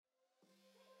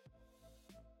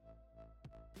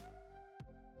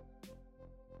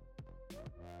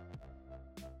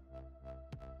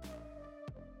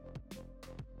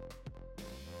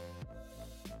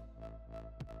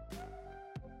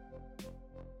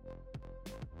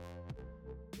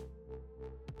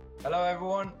Hello,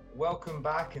 everyone. Welcome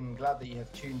back, and glad that you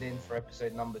have tuned in for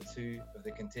episode number 2 of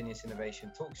the Continuous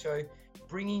Innovation Talk Show,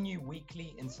 bringing you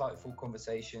weekly insightful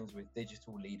conversations with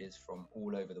digital leaders from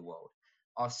all over the world.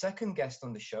 Our second guest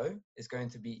on the show is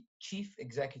going to be Chief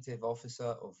Executive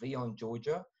Officer of VEON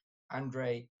Georgia,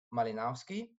 Andrei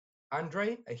Malinowski.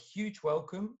 Andrei, a huge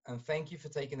welcome, and thank you for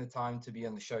taking the time to be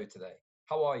on the show today.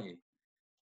 How are you?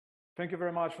 Thank you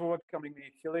very much for welcoming me,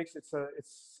 Felix. It's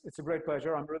a great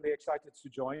pleasure. I'm really excited to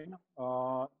join.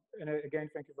 And again,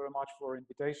 thank you very much for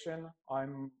invitation.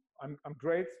 I'm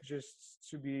great. Just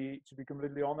to be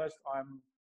completely honest, I'm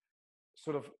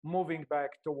sort of moving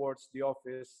back towards the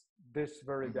office this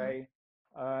very day,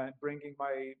 bringing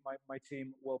my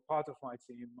team, well, part of my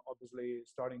team, obviously,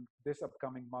 starting this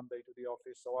upcoming Monday to the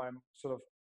office. So I'm sort of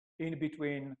in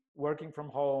between working from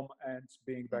home and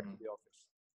being back to the office.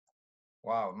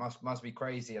 Wow, must be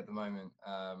crazy at the moment.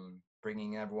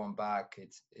 Bringing everyone back.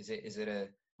 Is it a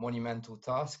monumental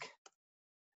task?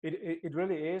 It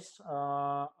really is.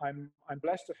 I'm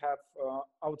blessed to have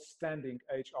outstanding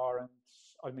HR and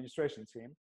administration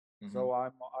team. So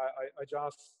I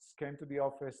just came to the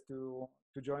office to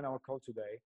join our call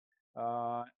today,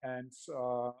 and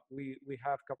we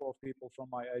have a couple of people from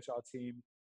my HR team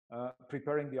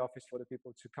preparing the office for the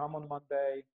people to come on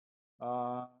Monday,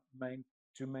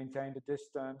 to maintain the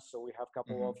distance. So we have a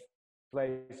couple of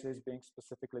places being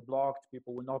specifically blocked.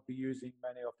 People will not be using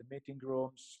many of the meeting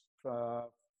rooms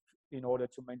in order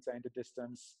to maintain the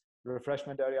distance. The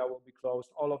refreshment area will be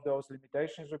closed. All of those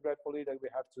limitations, regretfully, that we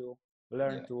have to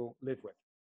learn to live with.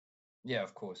 Yeah,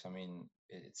 of course. I mean,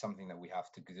 it's something that we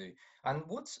have to do. And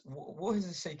what has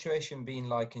the situation been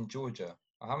like in Georgia?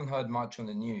 I haven't heard much on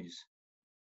the news.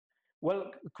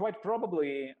 Well, quite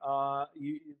probably,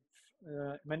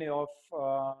 many of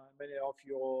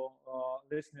your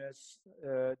listeners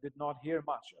did not hear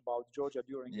much about Georgia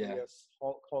during this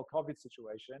whole COVID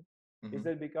situation. Is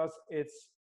that because it's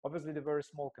obviously a very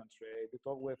small country,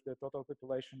 with the total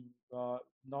population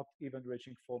not even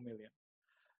reaching 4 million.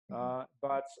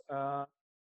 But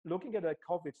looking at the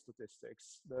COVID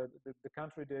statistics, the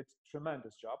country did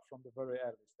tremendous job from the very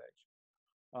early stage.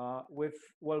 With,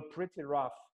 well, pretty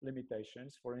rough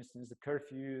limitations. For instance, the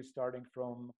curfew starting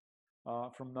from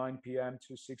 9 p.m.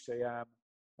 to 6 a.m.,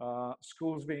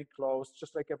 schools being closed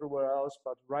just like everywhere else,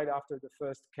 but right after the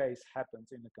first case happened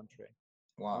in the country.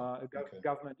 Wow.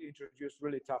 Government introduced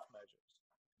really tough measures.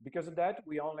 Because of that,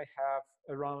 we only have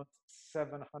around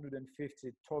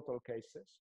 750 total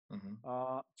cases,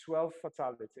 12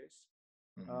 fatalities,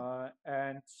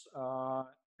 and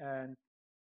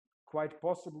quite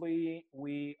possibly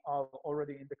we are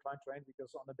already in decline trend,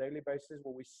 because on a daily basis,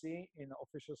 what we see in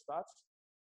official stats,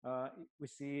 we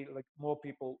see like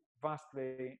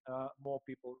vastly more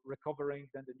people recovering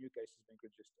than the new cases being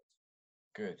registered.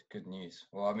 Good news.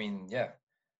 Well, I mean, yeah,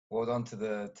 well done to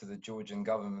the Georgian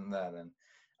government there then.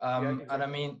 Exactly.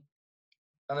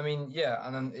 And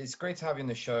then it's great to have you on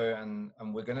the show, and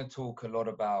we're going to talk a lot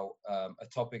about a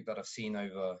topic that I've seen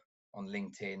over on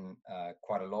LinkedIn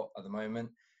quite a lot at the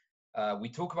moment. We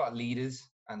talk about leaders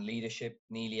and leadership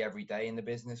nearly every day in the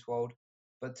business world,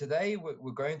 but today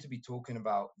we're going to be talking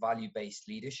about value-based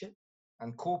leadership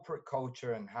and corporate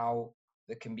culture, and how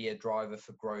that can be a driver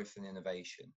for growth and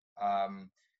innovation.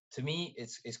 To me,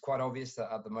 it's quite obvious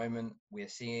that at the moment we're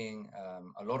seeing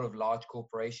a lot of large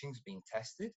corporations being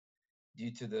tested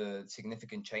due to the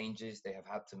significant changes they have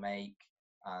had to make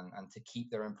and to keep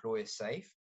their employees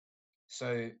safe.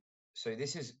 So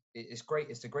it's great.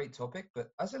 It's a great topic.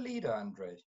 But as a leader,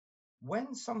 Andrei,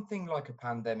 when something like a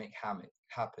pandemic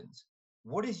happens,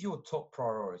 what is your top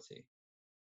priority?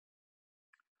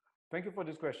 Thank you for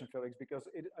this question, Felix, because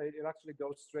it actually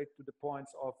goes straight to the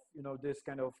points of this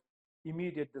kind of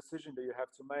immediate decision that you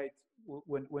have to make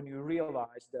when you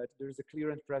realize that there is a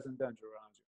clear and present danger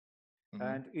around you,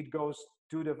 and it goes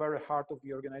to the very heart of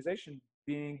the organization,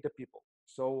 being the people.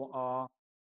 So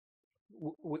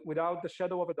without the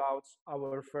shadow of a doubt,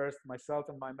 myself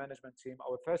and my management team,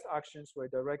 our first actions were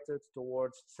directed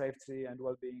towards safety and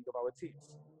well-being of our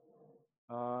teams.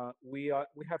 We have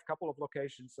a couple of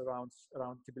locations around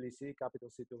Tbilisi, capital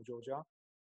city of Georgia.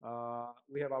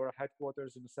 We have our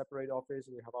headquarters in a separate office.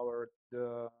 We have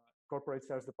the corporate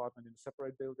sales department in a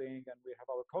separate building, and we have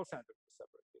our call center in a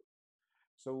separate building.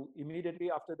 So immediately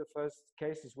after the first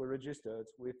cases were registered,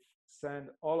 we sent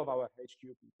all of our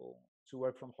HQ people to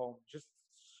work from home, just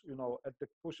at the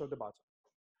push of the button.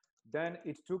 Then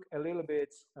it took a little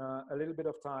bit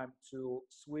of time to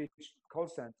switch call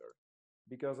center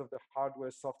because of the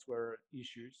hardware software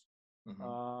issues.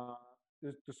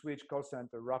 To switch call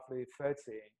center, roughly 30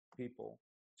 people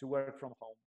to work from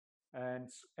home and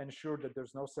ensure that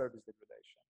there's no service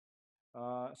degradation.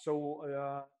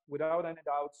 Without any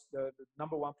doubts, the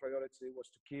number one priority was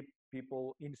to keep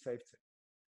people in safety.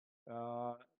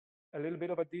 Uh, a little bit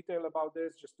of a detail about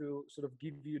this, just to sort of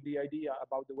give you the idea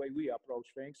about the way we approach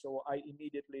things. So I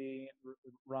immediately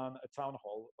ran a town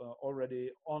hall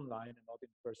already online and not in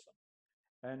person.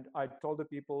 And I told the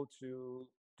people to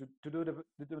do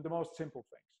the most simple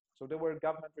things. So there were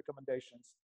government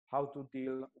recommendations how to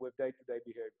deal with day-to-day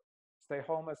behavior. Stay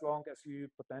home as long as you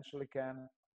potentially can.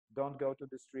 Don't go to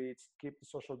the streets. Keep the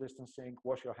social distancing.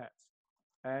 Wash your hands.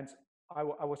 And I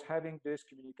was having this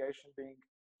communication being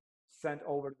sent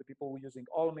over to the people using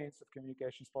all means of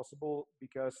communications possible,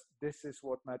 because this is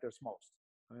what matters most.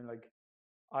 I mean, like,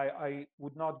 I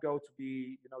would not go to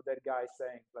be, that guy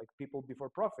saying like people before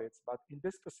profits, but in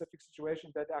this specific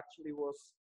situation, that actually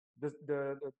was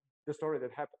the story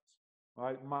that happens.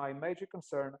 Right? My major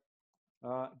concern,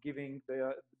 given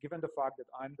the fact that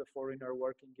I'm the foreigner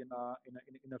working in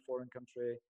a foreign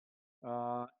country,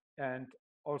 and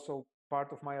also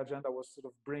part of my agenda was sort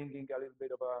of bringing a little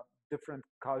bit of a different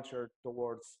culture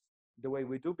towards the way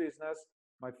we do business.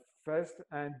 My first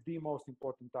and the most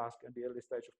important task in the early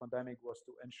stage of pandemic was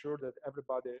to ensure that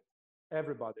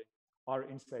everybody are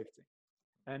in safety.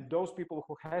 And those people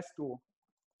who has to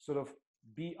sort of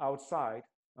be outside,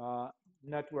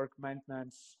 network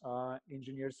maintenance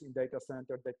engineers in data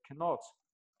center that cannot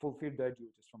fulfill their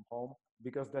duties from home,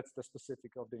 because that's the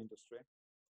specific of the industry.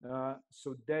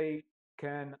 So they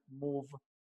can move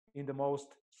in the most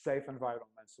safe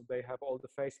environment. So they have all the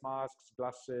face masks,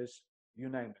 glasses, you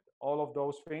name it. All of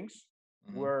those things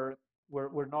were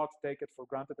not taken for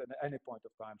granted at any point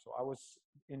of time. So I was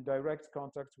in direct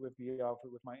contact with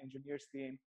my engineers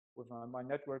team, with my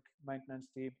network maintenance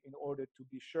team, in order to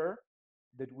be sure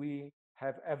that we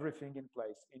have everything in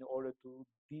place in order to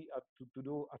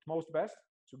do at most best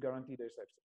to guarantee their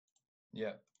safety.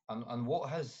 Yeah. And what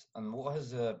has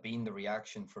been the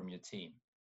reaction from your team?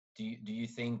 Do you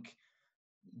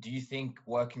think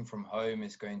working from home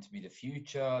is going to be the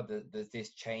future? Does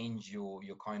this change your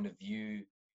kind of view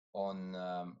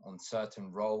on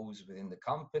certain roles within the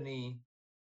company?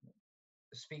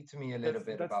 Speak to me a little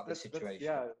bit about the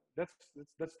situation.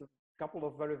 That's a couple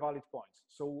of very valid points.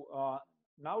 So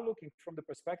now looking from the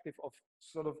perspective of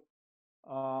sort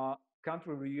of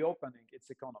country reopening its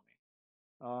economy,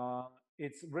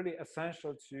 it's really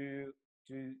essential to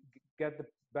get the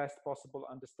best possible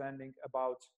understanding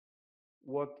about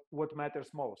what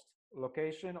matters most,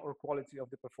 location or quality of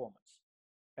the performance.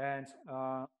 And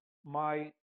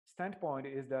my standpoint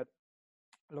is that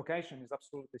location is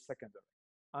absolutely secondary,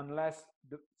 unless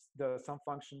some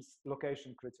functions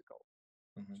location critical.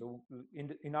 Mm-hmm. So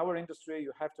in our industry,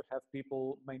 you have to have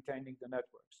people maintaining the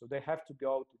network. So they have to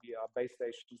go to the base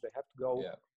stations. They have to go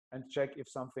and check if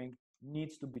something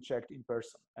needs to be checked in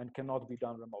person and cannot be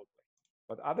done remotely.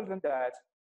 But other than that,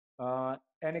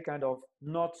 any kind of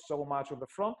not so much of the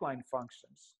frontline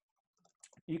functions,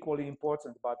 equally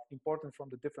important, but important from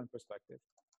the different perspective,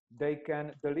 they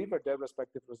can deliver their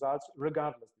respective results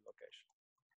regardless of the location.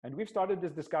 And we've started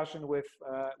this discussion with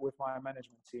my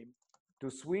management team to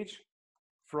switch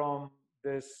from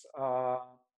this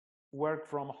work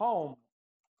from home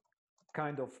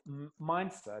kind of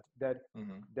mindset that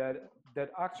that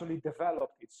actually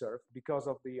developed itself because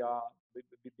of the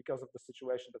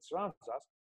situation that surrounds us,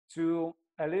 to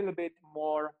a little bit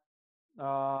more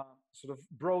sort of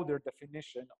broader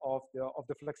definition of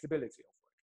the flexibility of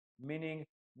work, meaning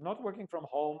not working from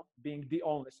home being the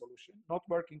only solution, not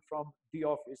working from the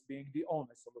office being the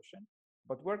only solution,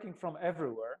 but working from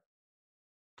everywhere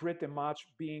pretty much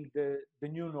being the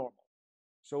new normal.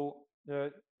 So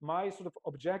my sort of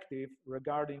objective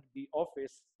regarding the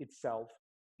office itself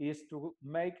is to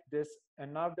make this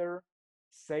another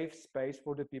safe space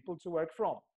for the people to work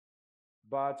from.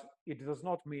 But it does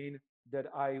not mean that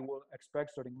I will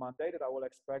expect, starting Monday, that I will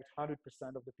expect 100%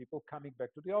 of the people coming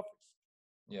back to the office.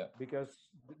 Yeah. Because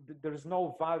there is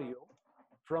no value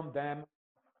from them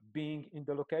being in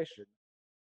the location.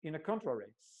 In the contrary,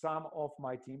 some of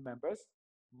my team members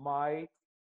might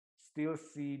still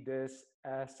see this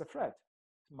as a threat,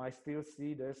 might still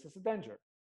see this as a danger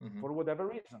for whatever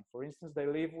reason. For instance, they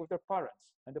live with their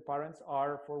parents, and the parents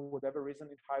are, for whatever reason,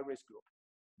 in high-risk group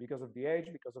because of the age,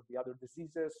 because of the other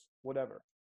diseases, whatever.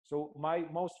 So my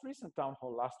most recent town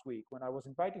hall last week, when I was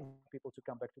inviting people to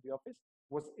come back to the office,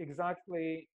 was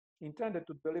exactly intended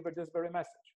to deliver this very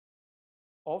message.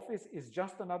 Office is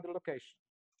just another location.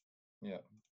 Yeah.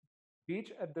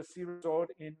 Beach at the sea resort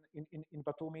in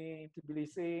Batumi, in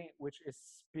Tbilisi, which is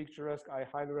picturesque. I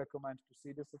highly recommend to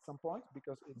see this at some point,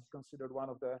 because it's considered one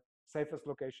of the safest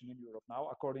locations in Europe now,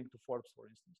 according to Forbes, for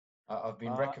instance. I've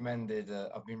been Uh, recommended.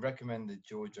 I've been recommended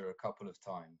Georgia a couple of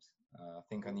times. I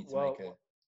think I need to make a well,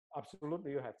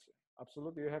 absolutely, you have to.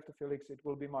 Absolutely, you have to, Felix. It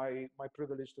will be my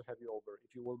privilege to have you over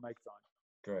if you will make time.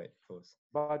 great, of course.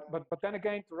 But then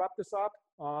again, to wrap this up,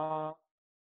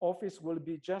 office will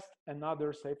be just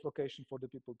another safe location for the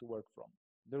people to work from.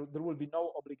 There will be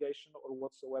no obligation or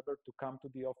whatsoever to come to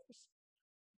the office.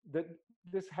 That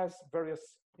this has various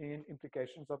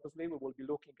implications. Obviously, we will be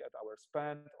looking at our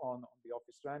spend on the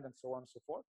office rent and so on and so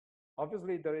forth.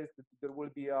 Obviously, there will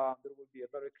be a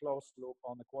very close look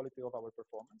on the quality of our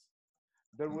performance.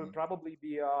 Hmm. There will probably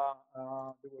be a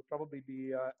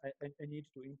need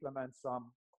to implement some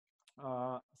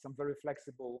very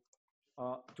flexible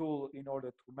tool in order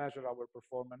to measure our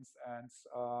performance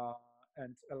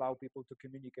and allow people to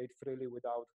communicate freely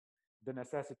without the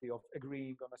necessity of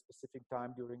agreeing on a specific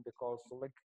time during the call. So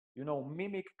like,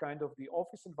 mimic kind of the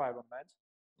office environment,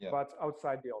 Yeah. but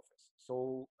outside the office.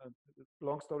 So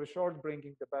long story short,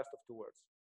 bringing the best of two worlds.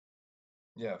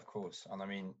 Yeah, of course. And I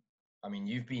mean,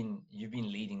 you've been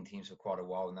leading teams for quite a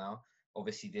while now.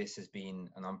 Obviously, this has been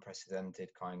an unprecedented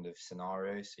kind of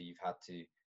scenario, so you've had to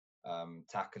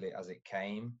tackle it as it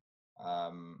came.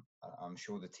 I'm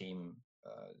sure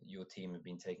your team have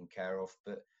been taken care of.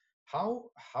 But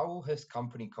how has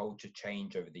company culture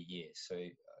changed over the years? So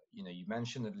you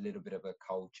mentioned a little bit of a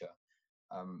culture,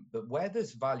 but where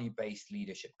does value-based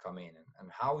leadership come in,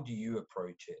 and how do you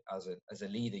approach it as a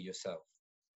leader yourself?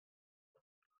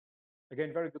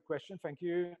 Again, very good question. Thank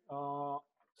you.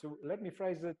 So let me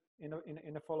phrase it in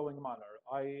a following manner.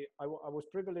 I was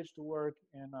privileged to work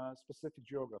in specific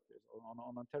geographies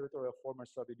on a territory of former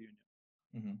Soviet Union.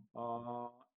 Hmm. Uh,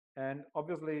 and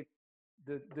obviously,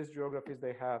 these geographies,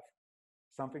 they have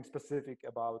something specific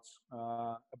about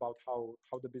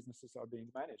how the businesses are being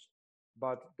managed.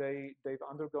 But they've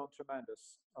undergone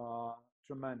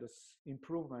tremendous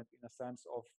improvement in a sense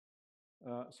of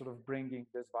sort of bringing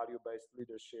this value-based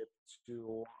leadership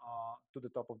to the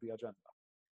top of the agenda.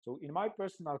 So in my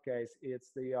personal case,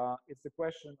 it's the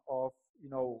question of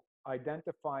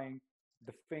identifying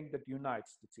the thing that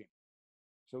unites the team.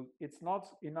 So it's not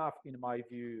enough, in my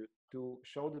view, to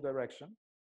show the direction.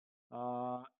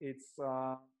 Uh, it's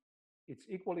uh, it's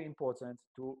equally important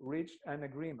to reach an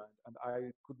agreement, and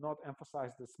I could not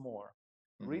emphasize this more.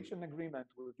 Hmm. Reach an agreement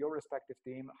with your respective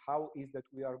team. How is that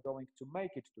we are going to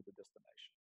make it to the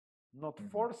destination? Hmm. Not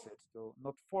force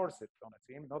it on a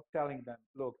team, not telling them,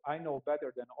 look, I know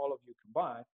better than all of you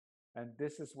combined, and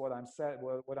this is what I'm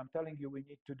telling you we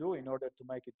need to do in order to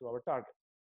make it to our target.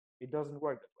 It doesn't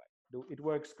work that way. It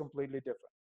works completely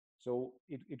different. So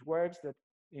it works that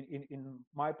in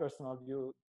my personal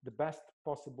view, the best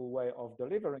possible way of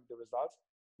delivering the results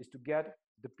is to get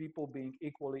the people being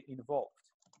equally involved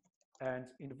and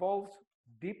involved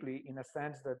deeply in a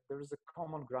sense that there is a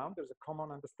common ground, there's a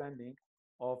common understanding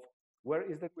of where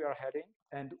is that we are heading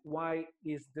and why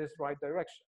is this right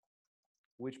direction,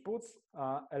 which puts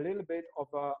a little bit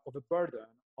of a burden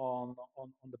on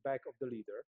the back of the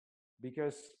leader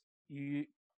because you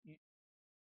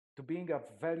to being a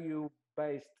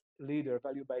value-based leader,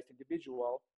 value-based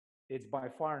individual, it's by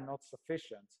far not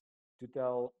sufficient to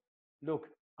tell, look,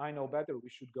 I know better, we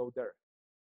should go there.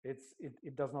 It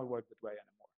does not work that way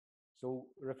anymore. So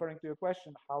referring to your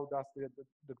question, how does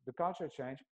the culture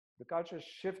change? The culture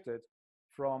shifted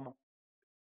from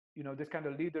this kind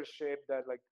of leadership that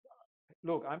like,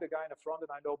 look, I'm the guy in the front and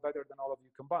I know better than all of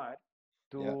you combined,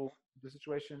 Yeah. to the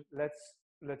situation,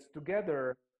 let's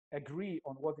together agree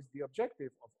on what is the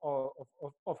objective of all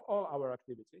our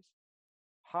activities,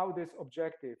 how this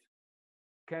objective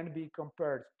can be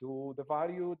compared to the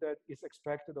value that is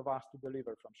expected of us to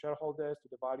deliver from shareholders, to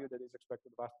the value that is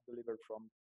expected of us to deliver from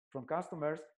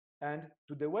customers, and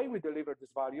to the way we deliver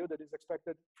this value that is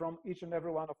expected from each and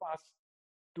every one of us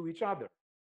to each other.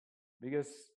 Because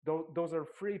those are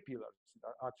three pillars,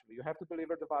 actually. You have to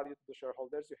deliver the value to the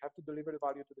shareholders, you have to deliver the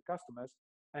value to the customers,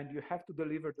 and you have to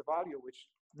deliver the value, which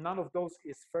none of those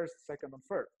is first, second, and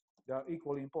third. They are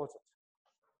equally important.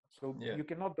 So Yeah. you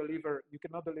cannot deliver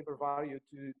value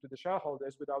to the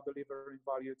shareholders without delivering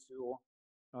value to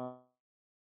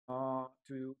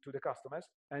the customers.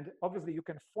 And obviously, you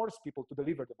can force people to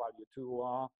deliver the value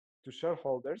to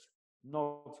shareholders,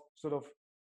 not sort of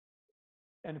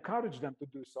encourage them to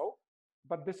do so.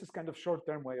 But this is kind of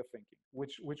short-term way of thinking,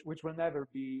 which will never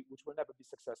be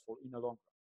successful in the long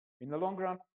run. In the long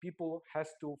run, people has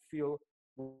to feel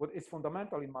what is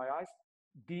fundamental in my eyes,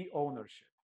 the ownership.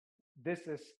 This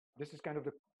is kind of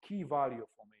the key value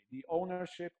for me, the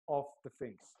ownership of the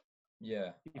things.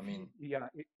 Yeah. I If you mean, yeah,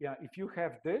 if you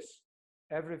have this,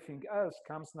 everything else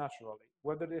comes naturally,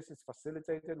 whether this is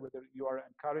facilitated, whether you are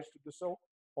encouraged to do so,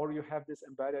 or you have this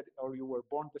embedded, or you were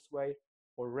born this way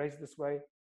or raised this way,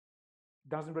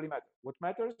 doesn't really matter. What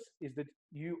matters is that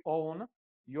you own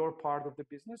your part of the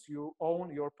business, you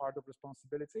own your part of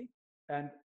responsibility, and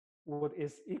what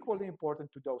is equally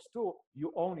important to those two,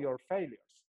 you own your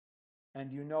failures,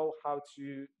 and you know how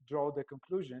to draw the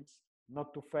conclusions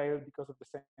not to fail because of the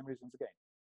same reasons again.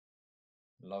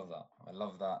 Love that. I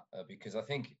love that because I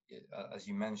think, as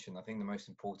you mentioned, I think the most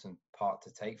important part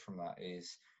to take from that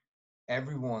is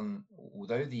everyone,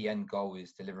 although the end goal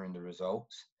is delivering the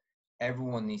results,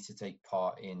 everyone needs to take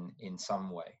part in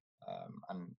some way,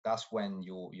 and that's when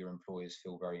your employers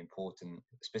feel very important.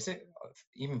 Specific,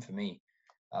 even for me,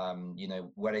 you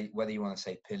know, whether you want to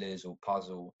say pillars or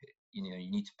puzzle, you know, you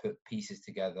need to put pieces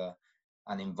together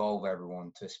and involve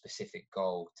everyone to a specific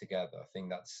goal together. I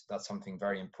think that's something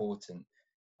very important.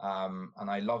 And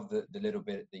I love the little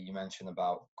bit that you mentioned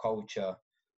about culture.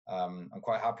 I'm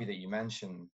quite happy that you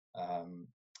mentioned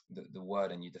the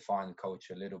word and you defined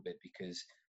culture a little bit, because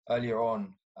earlier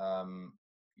on,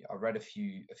 I read a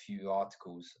few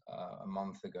articles a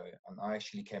month ago, and I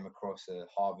actually came across a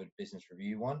Harvard Business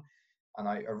Review one, and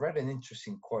I read an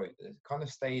interesting quote that kind of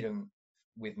stayed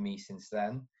with me since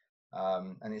then.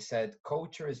 And it said,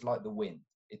 "Culture is like the wind.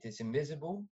 It is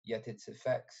invisible, yet its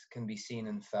effects can be seen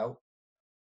and felt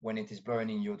when it is blowing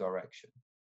in your direction.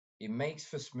 It makes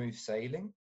for smooth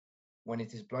sailing. When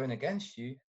it is blown against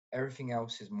you, everything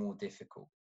else is more difficult."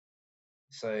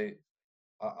 So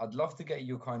I'd love to get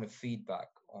your kind of feedback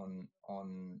on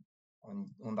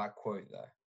that quote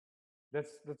there.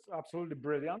 That's absolutely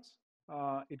brilliant.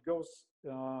 It goes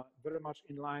very much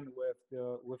in line with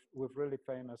with really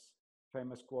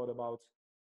famous quote about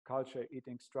culture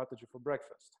eating strategy for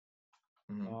breakfast,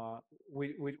 Mm-hmm.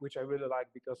 which I really like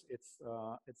because it's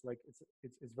like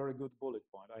it's very good bullet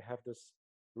point. I have this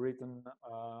written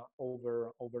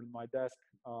over my desk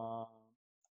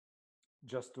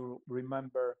just to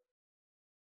remember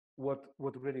what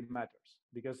really matters,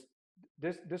 because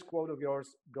this quote of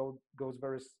yours goes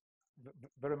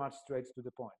very much straight to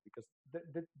the point, because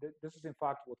this is in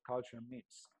fact what culture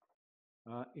means.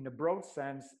 In a broad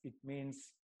sense, it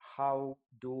means how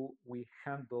do we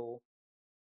handle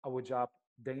our job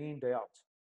day in, day out.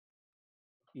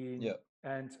 Yeah.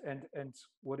 And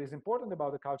what is important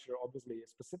about the culture, obviously,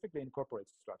 specifically in corporate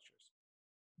structures,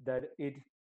 that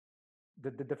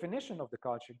the definition of the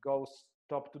culture goes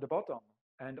top to the bottom,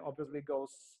 and obviously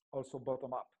goes also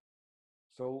bottom up.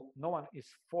 So no one is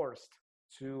forced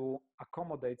to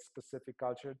accommodate specific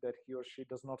culture that he or she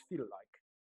does not feel like.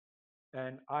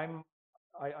 And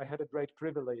I had a great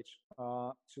privilege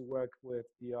to work with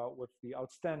the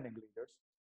outstanding leaders.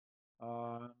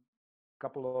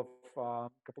 Couple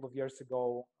of years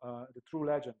ago, the true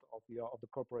legend of the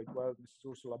corporate world,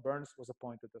 Mrs. Ursula Burns, was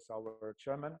appointed as our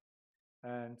chairman,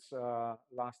 and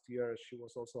last year she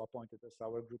was also appointed as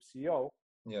our group CEO.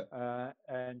 Yeah.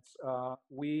 And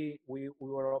we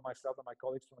were, myself and my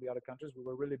colleagues from the other countries, we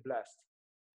were really blessed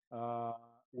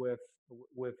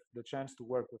with the chance to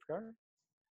work with her,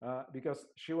 because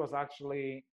she was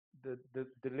actually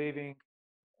the living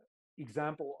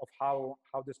example of how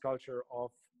this culture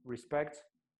of respect,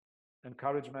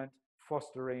 encouragement,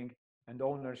 fostering, and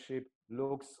ownership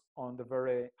looks on the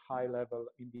very high level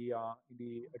in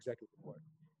the executive world.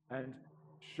 And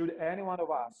should any one of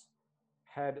us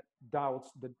had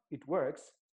doubts that it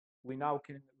works, we now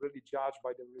can really judge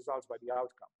by the results, by the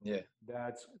outcome. Yeah.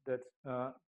 That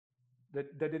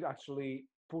it actually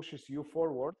pushes you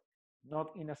forward,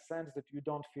 not in a sense that you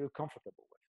don't feel comfortable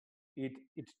with.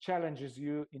 It challenges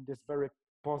you in this very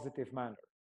positive manner.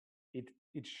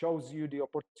 It shows you the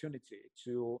opportunity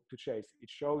to chase. It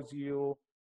shows you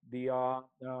the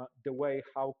way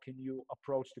how can you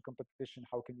approach the competition,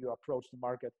 how can you approach the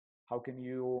market, how can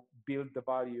you build the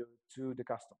value to the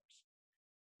customers,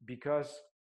 because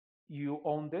you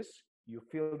own this, you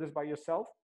feel this by yourself,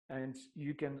 and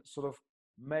you can sort of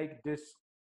make this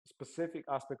specific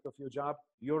aspect of your job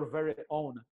your very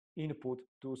own input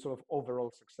to sort of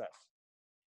overall success.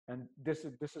 And this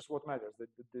is what matters.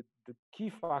 The key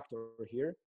factor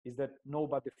here is that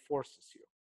nobody forces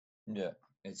you. Yeah.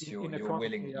 It's you're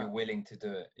willing to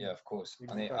do it. Yeah, of course.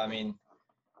 Exactly. And I mean,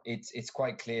 it's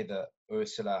quite clear that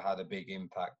Ursula had a big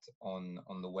impact on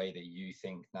the way that you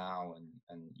think now,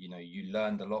 and you know, you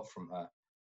learned a lot from her.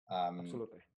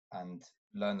 Absolutely. And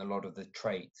learned a lot of the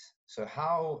traits. So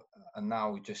how, and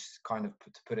now just kind of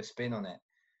to put a spin on it,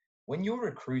 when you're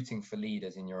recruiting for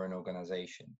leaders in your own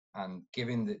organization, and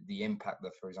given the impact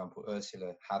that, for example,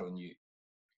 Ursula had on you,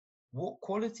 what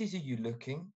qualities are you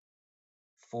looking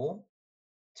for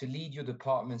to lead your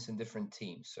departments and different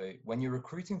teams? So when you're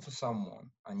recruiting for someone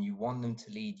and you want them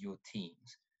to lead your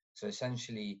teams, So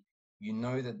essentially, you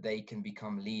know that they can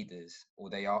become leaders or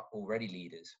they are already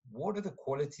leaders. What are the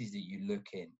qualities that you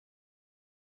look in?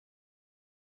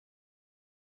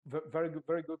 Very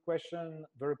good question.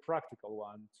 Very practical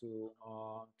one to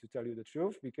tell you the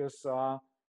truth, because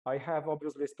I have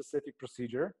obviously a specific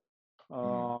procedure,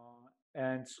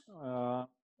 and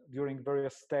during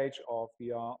various stage of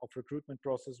the of recruitment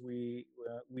process, we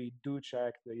do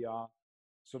check the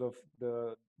sort of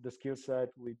the skill set.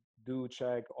 We do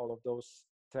check all of those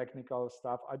technical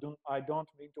stuff. I don't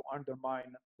mean to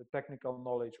undermine the technical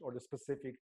knowledge or the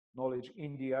specific knowledge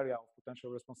in the area of potential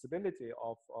responsibility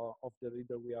of the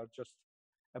leader we are just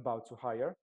about to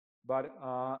hire, but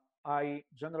I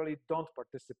generally don't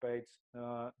participate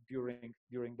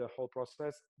during the whole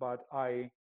process. But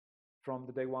from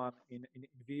the day one in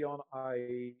Vion,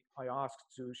 I asked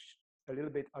to a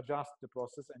little bit adjust the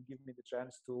process and give me the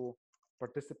chance to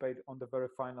participate on the very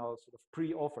final sort of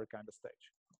pre-offer kind of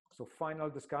stage. So final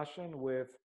discussion with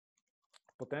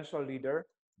potential leader,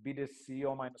 be this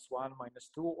CEO -1,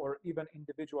 -2, or even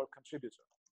individual contributor.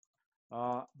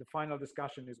 The final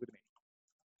discussion is with me.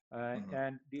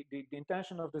 And the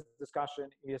intention of this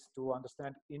discussion is to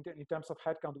understand, in terms of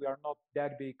headcount, we are not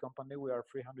that big company. We are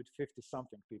 350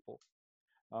 something people,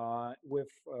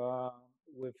 with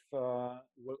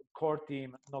core team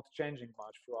not changing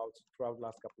much throughout the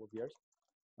last couple of years.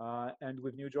 And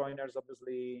with new joiners,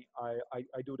 obviously,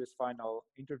 I do this final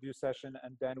interview session,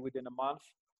 and then within a month,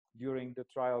 during the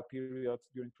trial period,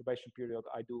 during probation period,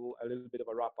 I do a little bit of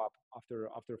a wrap up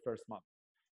after first month.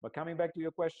 But coming back to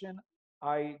your question,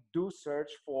 I do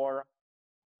search for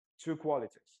two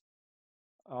qualities: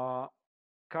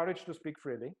 courage to speak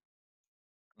freely,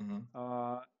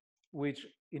 which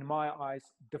in my eyes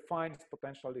defines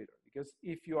potential leader. Because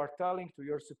if you are telling to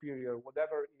your superior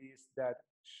whatever it is that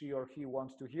she or he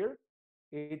wants to hear,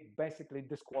 it basically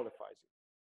disqualifies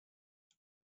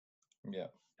you. Yeah.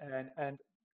 And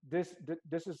this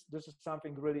is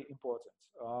something really important.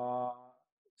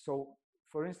 So,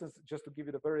 for instance, just to give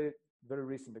you a very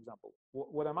recent example,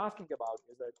 what I'm asking about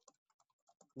is that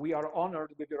we are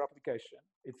honored with your application.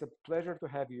 It's a pleasure to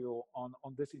have you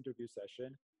on this interview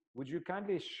session. Would you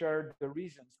kindly share the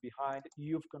reasons behind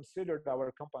you've considered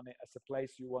our company as a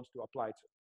place you want to apply to?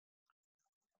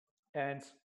 And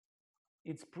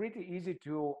it's pretty easy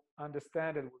to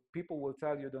understand that people will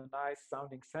tell you the nice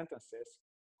sounding sentences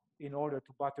in order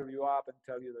to butter you up and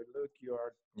tell you that, look,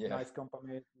 you're a nice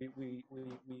company.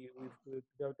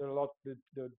 There are a lot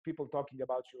the people talking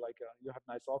about you, like you have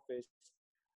nice office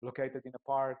located in a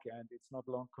park and it's not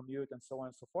a long commute and so on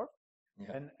and so forth.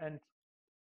 Yeah. And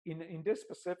in this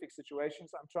specific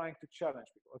situations, I'm trying to challenge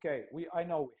people. Okay, I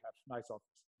know we have nice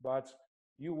office, but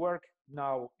you work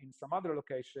now in some other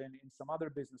location, in some other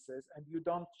businesses, and you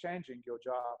don't changing your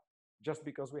job just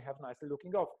because we have nicely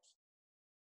looking office.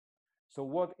 So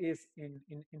what is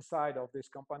inside of this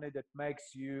company that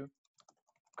makes you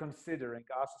considering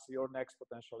us as your next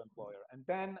potential employer? And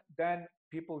then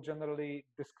people generally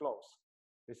disclose.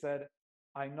 They said,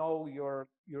 I know you're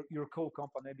a cool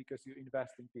company because you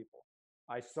invest in people.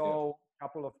 I saw a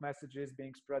couple of messages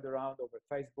being spread around over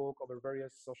Facebook, over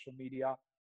various social media,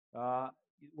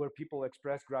 where people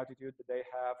express gratitude that they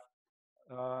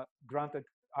have granted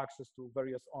access to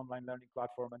various online learning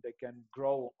platforms and they can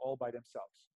grow all by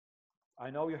themselves. I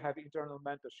know you have internal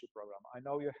mentorship program. I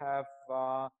know you have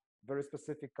very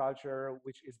specific culture,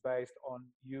 which is based on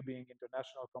you being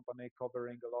international company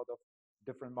covering a lot of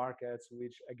different markets,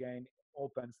 which again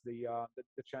opens the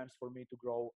chance for me to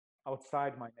grow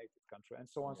outside my native country, and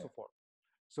so on and so forth.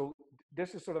 So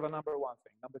this is sort of a number one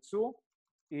thing. Number two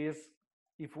is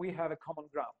if we have a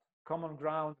common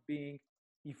ground being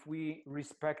if we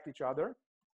respect each other,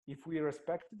 if we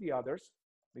respect the others,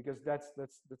 because that's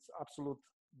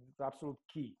absolute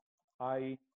key.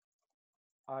 I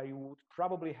would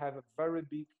probably have a very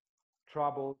big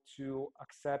trouble to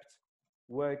accept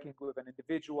working with an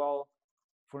individual,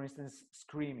 for instance,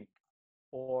 screaming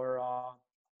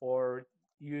or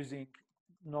using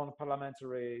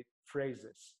non-parliamentary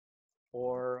phrases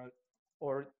or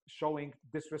showing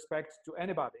disrespect to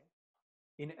anybody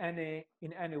in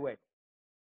any way.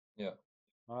 Yeah.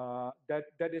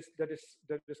 That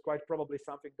is quite probably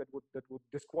something that would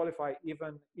disqualify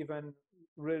even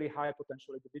really high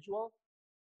potential individual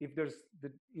if there's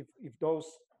if those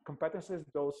competencies,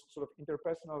 those sort of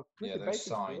interpersonal pretty basic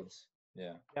signs.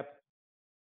 Skills, yep.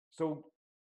 So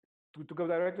to go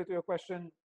directly to your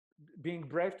question, being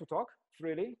brave to talk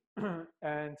freely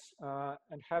and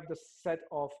have the set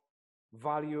of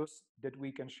values that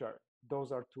we can share.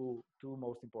 Those are two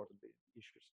most important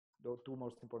issues. Those two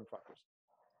most important factors.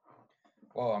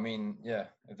 Well, I mean, yeah,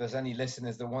 if there's any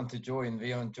listeners that want to join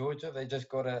Vion Georgia, they just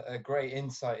got a great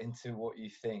insight into what you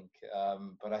think.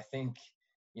 But I think,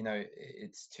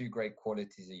 it's two great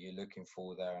qualities that you're looking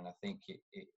for there. And I think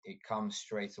it comes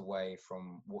straight away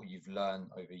from what you've learned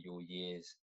over your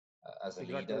years as a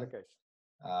Exactly the leader. case.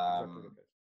 Exactly the Um,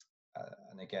 case.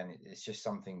 and again, it's just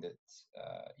something that,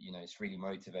 it's really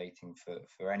motivating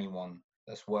for anyone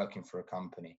that's working for a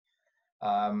company.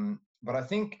 But I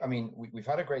think, I mean, we've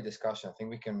had a great discussion. I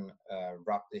think we can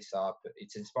wrap this up.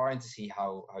 It's inspiring to see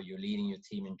how you're leading your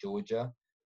team in Georgia,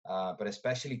 but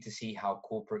especially to see how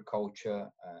corporate culture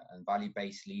and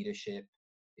value-based leadership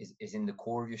is in the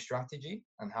core of your strategy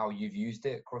and how you've used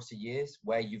it across the years,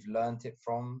 where you've learned it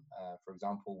from, for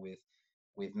example,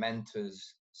 with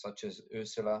mentors such as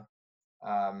Ursula.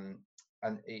 Um,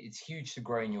 and it's huge to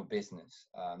grow in your business,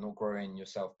 not growing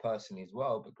yourself personally as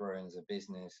well, but growing as a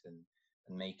business and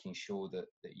making sure that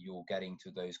you're getting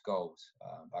to those goals.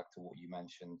 Back to what you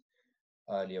mentioned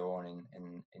earlier on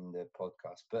in the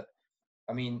podcast. But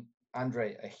I mean,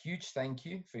 Andre, a huge thank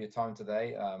you for your time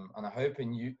today, and I'm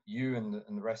hoping you and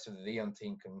the rest of the Vion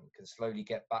team can slowly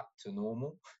get back to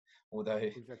normal. Although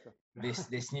Exactly.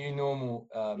 this new normal,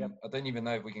 Yep. I don't even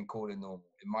know if we can call it normal.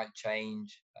 It might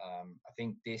change. I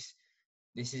think this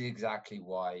is exactly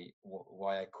why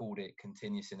I called it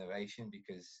continuous innovation,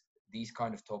 because these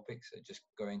kind of topics are just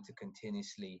going to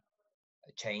continuously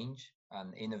change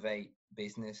and innovate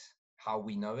business how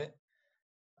we know it.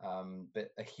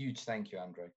 But a huge thank you,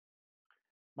 Andre.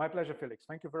 My pleasure, Felix.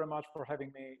 Thank you very much for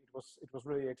having me. It was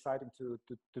really exciting to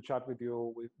chat with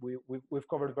you. We've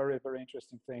covered very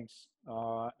interesting things,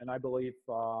 and I believe,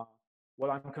 well,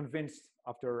 I'm convinced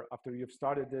after you've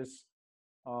started this,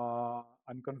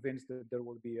 I'm convinced that there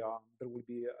will be a little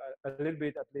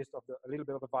bit, at least, of a little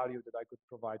bit of a value that I could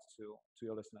provide to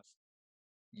your listeners.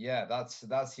 Yeah, that's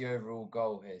the overall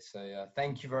goal here. So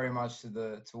thank you very much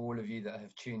to all of you that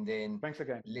have tuned in, Thanks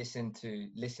again. listen to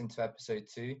episode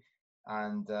 2,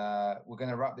 and we're going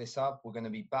to wrap this up. We're going to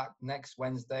be back next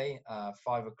Wednesday,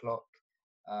 5 o'clock,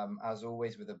 as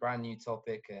always, with a brand new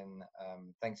topic. And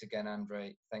thanks again,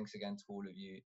 Andre. Thanks again to all of you.